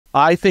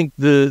I think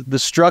the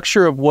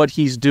structure of what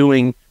he's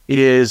doing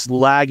is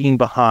lagging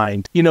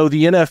behind. The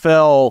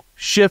NFL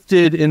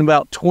shifted in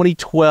about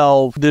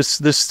 2012. This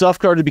stuff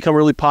started to become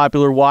really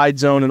popular, wide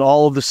zone, and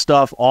all of the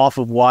stuff off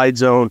of wide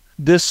zone.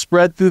 This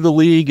spread through the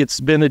league. It's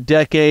been a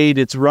decade.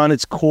 It's run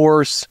its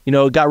course.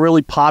 It got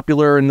really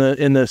popular in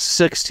the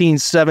 16,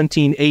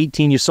 17,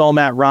 18. You saw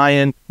Matt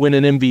Ryan win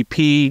an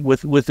MVP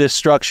with this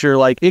structure.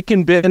 Like, it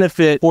can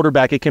benefit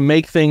quarterback. It can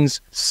make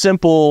things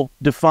simple,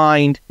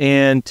 defined,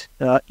 and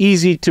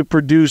easy to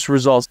produce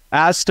results.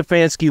 As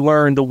Stefanski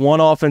learned, the one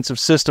offensive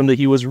system that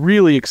he was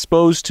really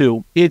exposed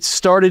to, it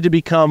started to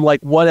become like,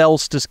 what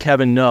else does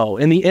Kevin know?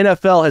 And the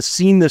NFL has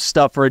seen this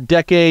stuff for a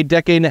decade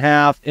and a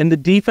half, and the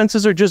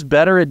defenses are just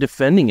better at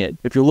defending it.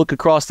 If you look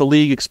across the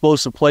league,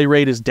 explosive play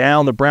rate is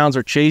down. The Browns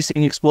are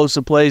chasing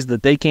explosive plays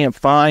that they can't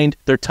find.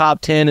 They're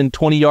top 10 in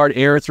 20-yard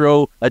air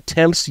throw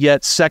attempts,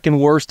 yet second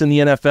worst in the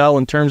NFL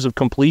in terms of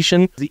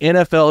completion. The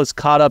NFL has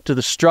caught up to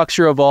the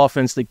structure of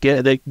offense that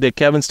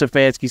Kevin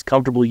Stefanski's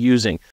comfortable using.